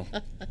 wow.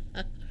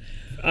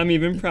 I'm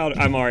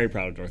already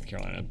proud of North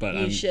Carolina, but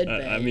You should be.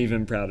 I'm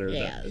even prouder of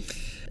that. Yes.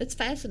 It's a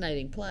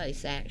fascinating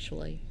place,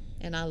 actually.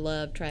 And I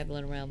love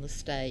traveling around the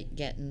state,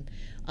 getting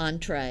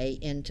entree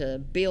into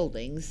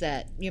buildings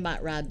that you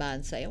might ride by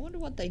and say, I wonder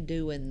what they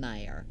do in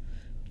there.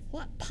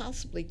 What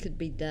possibly could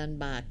be done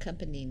by a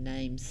company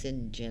named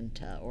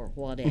Syngenta or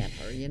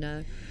whatever,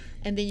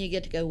 And then you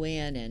get to go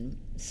in and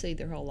see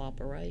their whole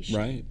operation.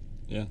 Right.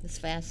 Yeah. It's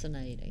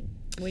fascinating.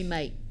 We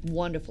make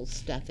wonderful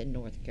stuff in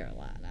North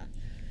Carolina.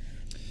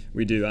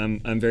 We do.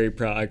 I'm very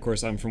proud. Of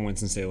course, I'm from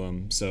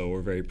Winston-Salem, so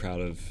we're very proud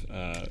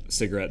of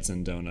cigarettes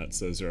and donuts.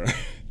 Those are,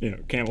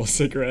 Camel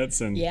cigarettes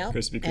and Yeah,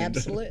 Krispy Kreme donuts.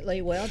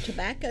 absolutely. Well,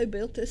 tobacco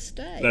built this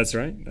state. That's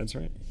right.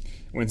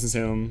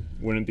 Winston-Salem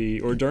wouldn't be,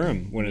 or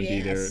Durham wouldn't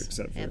be there Yes,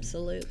 except for.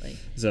 absolutely.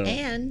 So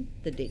And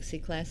the Dixie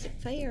Classic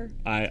Fair.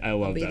 I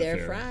love I'll be that there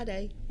fair.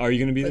 Friday Are you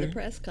going to be for there? the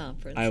press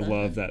conference. I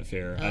love that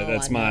fair. Oh,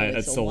 That's I know.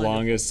 that's It's a the wonderful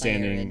longest fair,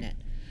 standing. isn't it?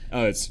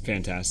 Oh, it's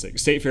fantastic.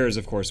 State Fair is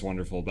of course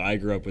wonderful, but I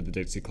grew up with the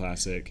Dixie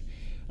Classic.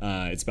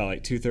 It's about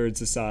like 2/3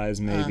 the size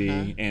maybe,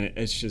 and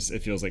it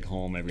feels like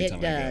home every time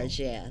I go. It does,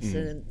 yes.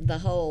 And the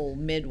whole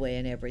midway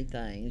and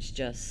everything is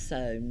just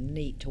so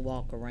neat to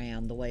walk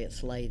around, the way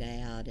it's laid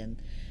out, and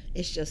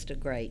it's just a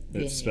great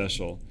venue. It's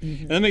special.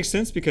 And that makes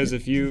sense because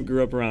if you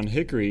grew up around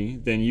Hickory,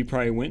 then you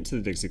probably went to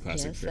the Dixie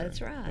Classic Yes, Fair. that's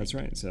right. That's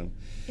right. So,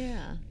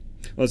 Yeah.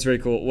 well, it's very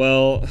cool.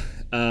 Well,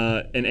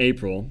 in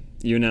April,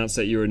 you announced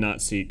that you would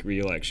not seek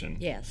re-election.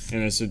 Yes.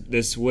 And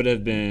this would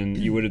have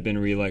been, you would have been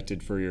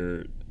re-elected for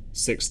your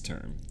 6th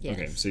term. Yes.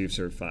 Okay, so you've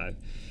served 5.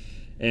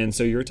 And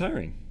so you're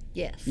retiring.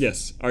 Yes.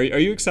 Yes. Are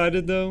you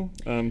excited, though,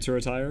 to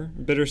retire?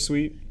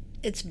 Bittersweet?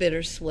 It's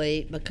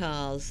bittersweet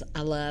because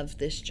I love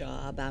this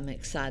job. I'm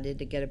excited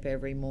to get up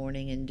every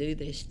morning and do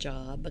this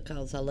job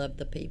because I love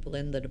the people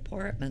in the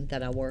department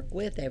that I work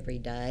with every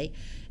day,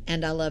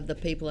 and I love the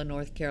people in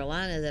North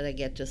Carolina that I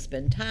get to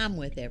spend time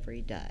with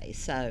every day.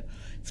 So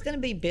it's going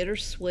to be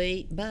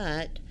bittersweet,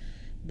 but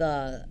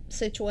the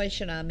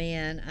situation I'm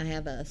in, I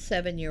have a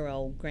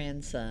 7-year-old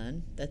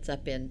grandson that's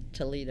up in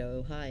Toledo,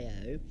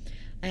 Ohio.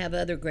 I have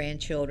other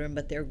grandchildren,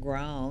 but they're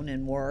grown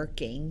and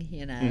working,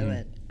 and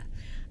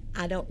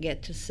I don't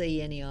get to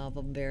see any of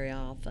them very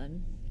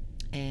often.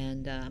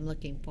 And I'm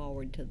looking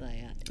forward to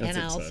that. That's and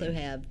I also exciting.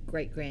 have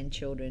great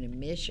grandchildren in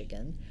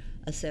Michigan,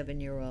 a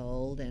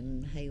 7-year-old,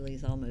 and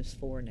Haley's almost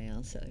 4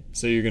 now.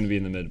 So you're going to be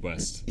in the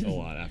Midwest a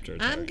lot after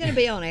it's I'm going to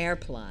be on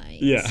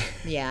airplanes. Yeah.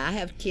 Yeah, I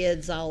have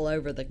kids all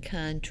over the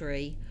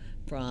country,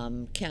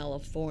 from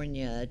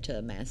California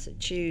to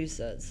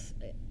Massachusetts,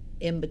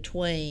 in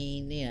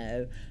between,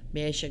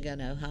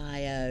 Michigan,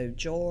 Ohio,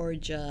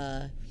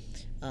 Georgia.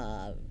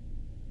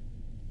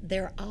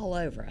 They're all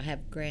over. I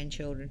have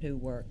grandchildren who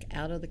work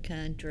out of the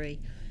country,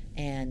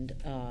 and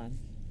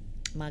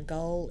my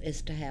goal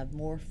is to have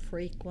more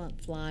frequent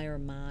flyer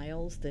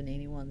miles than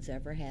anyone's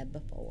ever had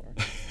before.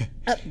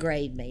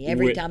 Upgrade me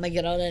every time I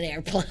get on an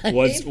airplane.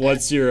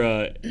 What's your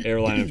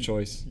airline of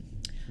choice?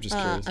 I'm just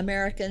curious.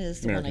 American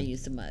is the one I American.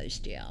 use the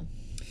most, yeah.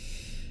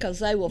 Because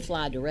they will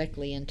fly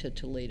directly into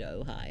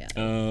Toledo, Ohio.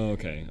 Oh,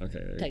 okay.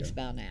 There you Takes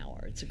go. about an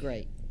hour. It's a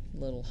great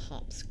little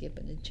hop, skip,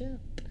 and a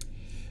jump.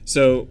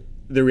 So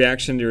the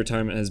reaction to your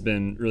retirement has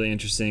been really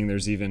interesting.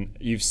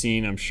 You've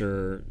seen, I'm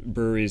sure,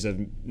 breweries have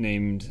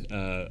named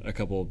a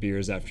couple of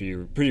beers after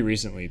you pretty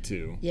recently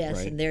too. Yes,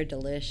 right? and they're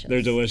delicious.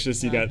 They're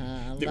delicious.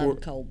 I love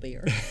cold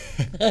beer.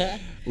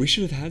 We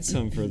should have had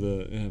some for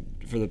the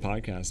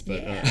podcast,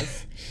 but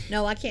Yes.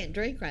 No, I can't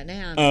drink right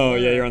now. I'm oh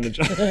at yeah, you're work. on the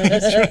job.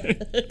 That's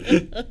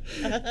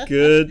right.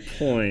 Good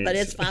point. But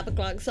it's 5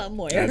 o'clock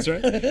somewhere. That's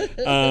right.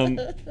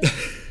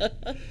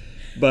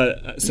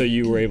 But so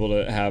you were able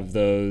to have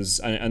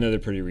those. I know they're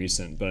pretty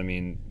recent, but I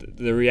mean,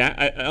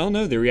 I don't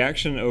know. The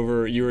reaction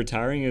over you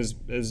retiring is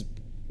there's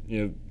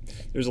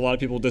a lot of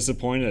people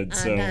disappointed.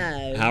 So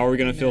know, how are we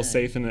going I to feel know.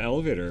 safe in the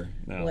elevator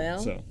now? Well,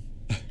 so.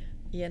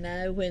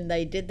 When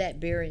they did that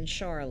beer in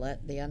Charlotte,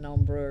 the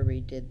Unknown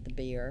Brewery did the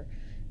beer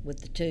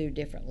with the 2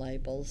 different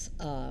labels.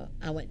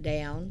 I went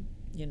down,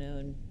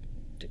 and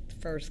took the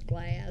first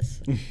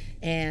glass,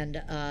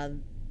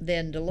 and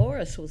then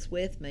Dolores was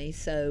with me,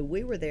 so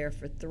we were there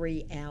for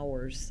 3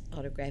 hours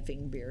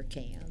autographing beer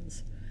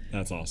cans.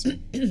 That's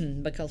awesome.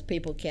 Because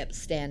people kept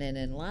standing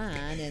in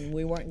line, and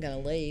we weren't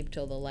going to leave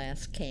till the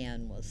last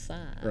can was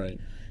signed. Right.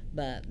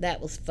 But that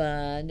was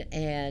fun,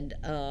 and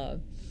I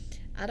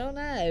don't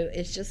know,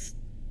 it's just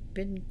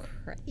been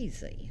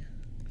crazy,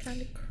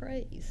 kind of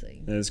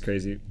crazy. That is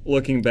crazy.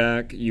 Looking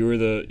back, you were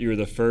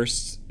the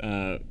first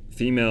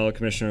female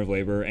commissioner of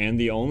labor and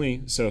the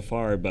only so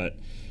far,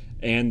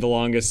 and the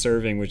longest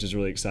serving, which is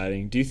really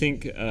exciting. Do you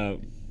think,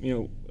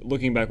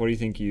 looking back, what do you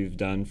think you've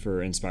done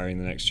for inspiring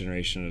the next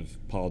generation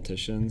of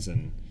politicians?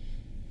 And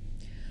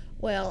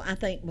Well, I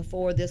think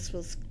before this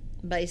was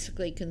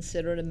basically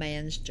considered a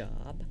man's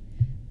job.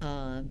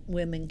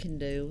 Women can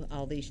do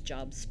all these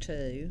jobs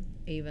too,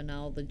 even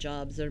all the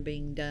jobs that are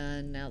being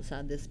done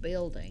outside this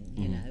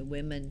building.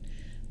 Women,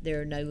 there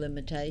are no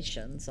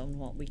limitations on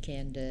what we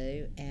can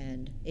do.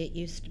 And it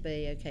used to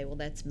be, okay, well,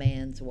 that's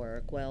man's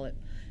work. Well, it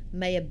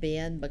may have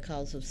been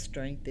because of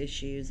strength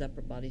issues,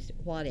 upper body,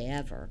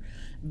 whatever.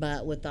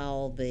 But with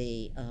all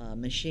the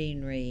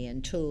machinery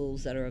and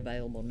tools that are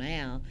available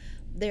now,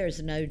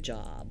 there's no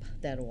job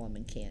that a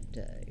woman can't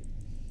do.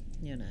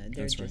 There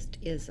That's right. just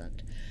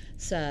isn't.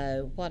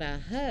 So what I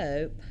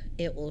hope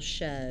it will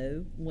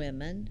show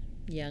women,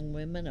 young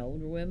women,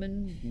 older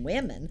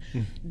women,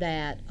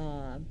 that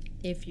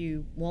if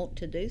you want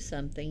to do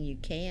something, you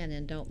can,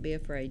 and don't be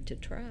afraid to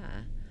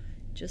try.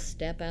 Just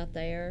step out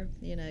there.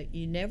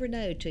 You never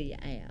know till you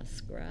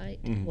ask, right?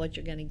 What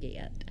you're going to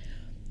get.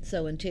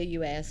 So until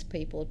you ask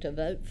people to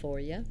vote for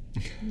you,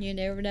 you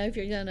never know if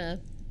you're going to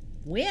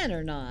win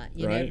or not.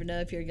 You Right. never know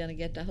if you're going to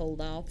get to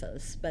hold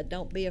office. But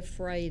don't be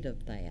afraid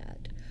of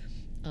that.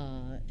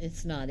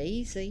 It's not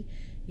easy.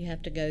 You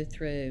have to go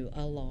through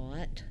a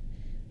lot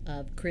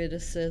of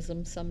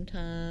criticism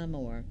sometime,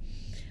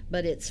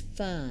 but it's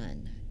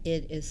fun.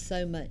 It is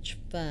so much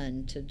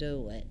fun to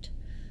do it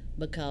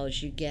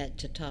because you get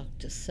to talk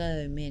to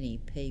so many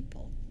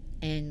people.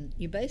 And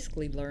you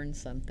basically learn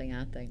something,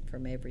 I think,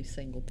 from every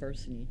single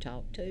person you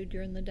talk to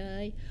during the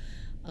day.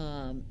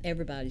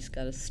 Everybody's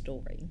got a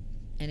story,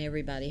 and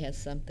everybody has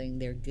something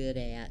they're good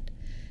at.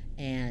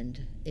 And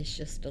it's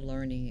just a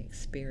learning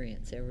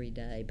experience every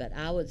day. But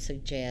I would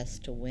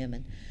suggest to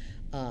women,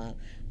 I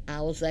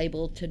was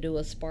able to do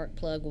a spark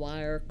plug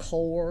wire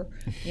core,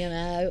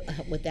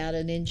 without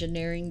an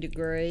engineering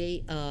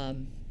degree. I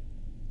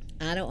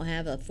don't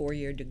have a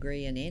 4-year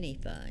degree in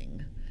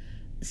anything.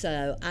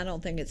 So I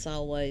don't think it's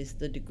always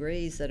the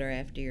degrees that are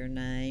after your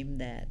name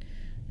that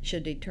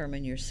should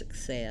determine your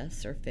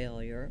success or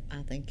failure.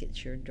 I think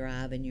it's your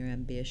drive and your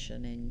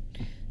ambition and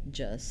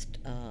just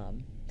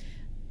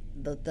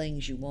the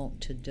things you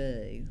want to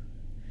do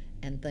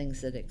and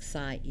things that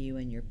excite you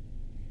and you're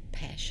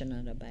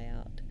passionate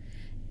about.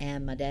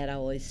 And my dad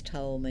always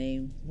told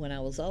me when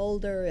I was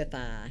older, if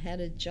I had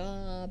a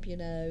job,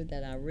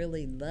 that I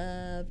really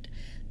loved,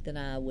 then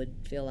I would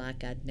feel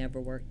like I'd never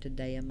worked a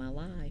day in my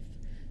life.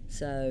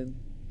 So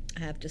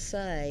I have to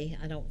say,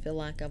 I don't feel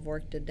like I've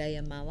worked a day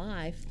in my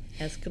life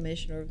as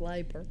Commissioner of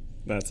Labor.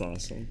 That's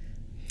awesome.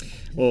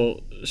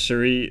 Well,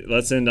 Cherie,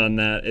 let's end on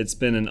that. It's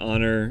been an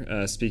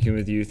honor speaking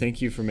with you.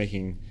 Thank you for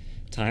making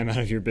time out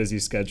of your busy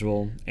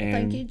schedule. And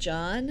Thank you,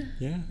 John.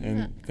 Yeah,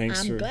 and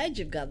thanks I'm for. glad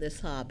you've got this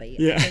hobby.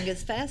 Yeah. I think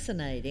it's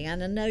fascinating,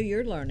 and I know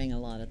you're learning a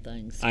lot of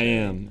things. I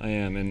am,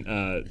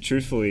 and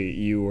truthfully,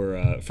 you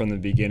were from the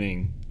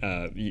beginning.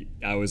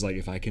 I was like,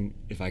 if I can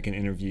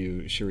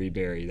interview Cherie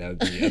Berry, that would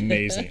be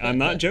amazing. I'm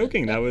not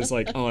joking. That was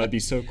like, oh, that'd be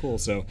so cool.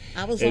 So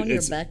I was on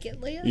your bucket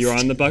list. You're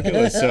on the bucket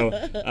list. So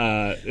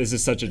this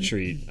is such a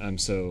treat. I'm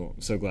so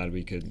glad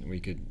we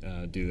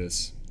could do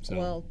this. So.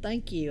 Well,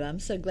 thank you. I'm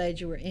so glad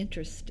you were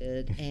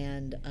interested,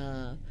 and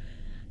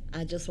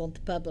I just want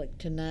the public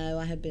to know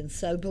I have been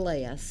so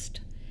blessed,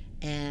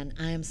 and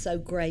I am so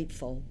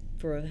grateful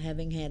for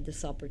having had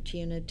this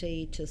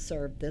opportunity to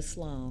serve this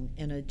long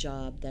in a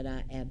job that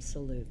I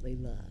absolutely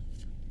love.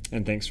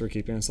 And thanks for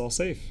keeping us all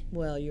safe.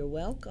 Well, you're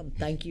welcome.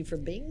 Thank you for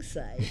being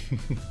safe.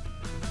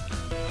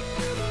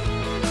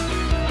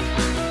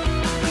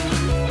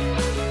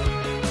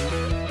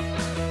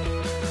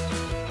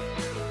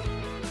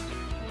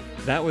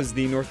 That was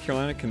the North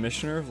Carolina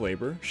Commissioner of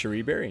Labor,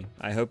 Cherie Berry.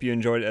 I hope you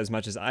enjoyed it as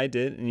much as I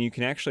did, and you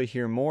can actually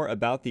hear more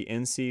about the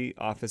NC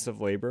Office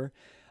of Labor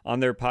on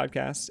their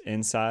podcast,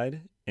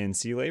 Inside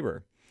NC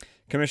Labor.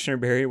 Commissioner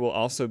Berry will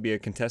also be a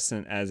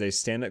contestant as a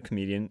stand-up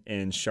comedian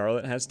in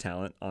Charlotte Has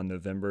Talent on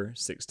November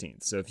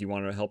 16th. So if you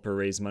want to help her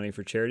raise money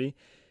for charity,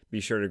 be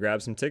sure to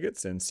grab some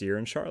tickets and see her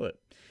in Charlotte.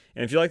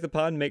 And if you like the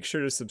pod, make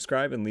sure to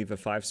subscribe and leave a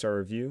 5-star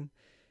review.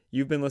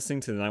 You've been listening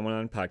to the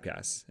 919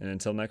 Podcast, and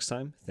until next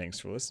time, thanks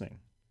for listening.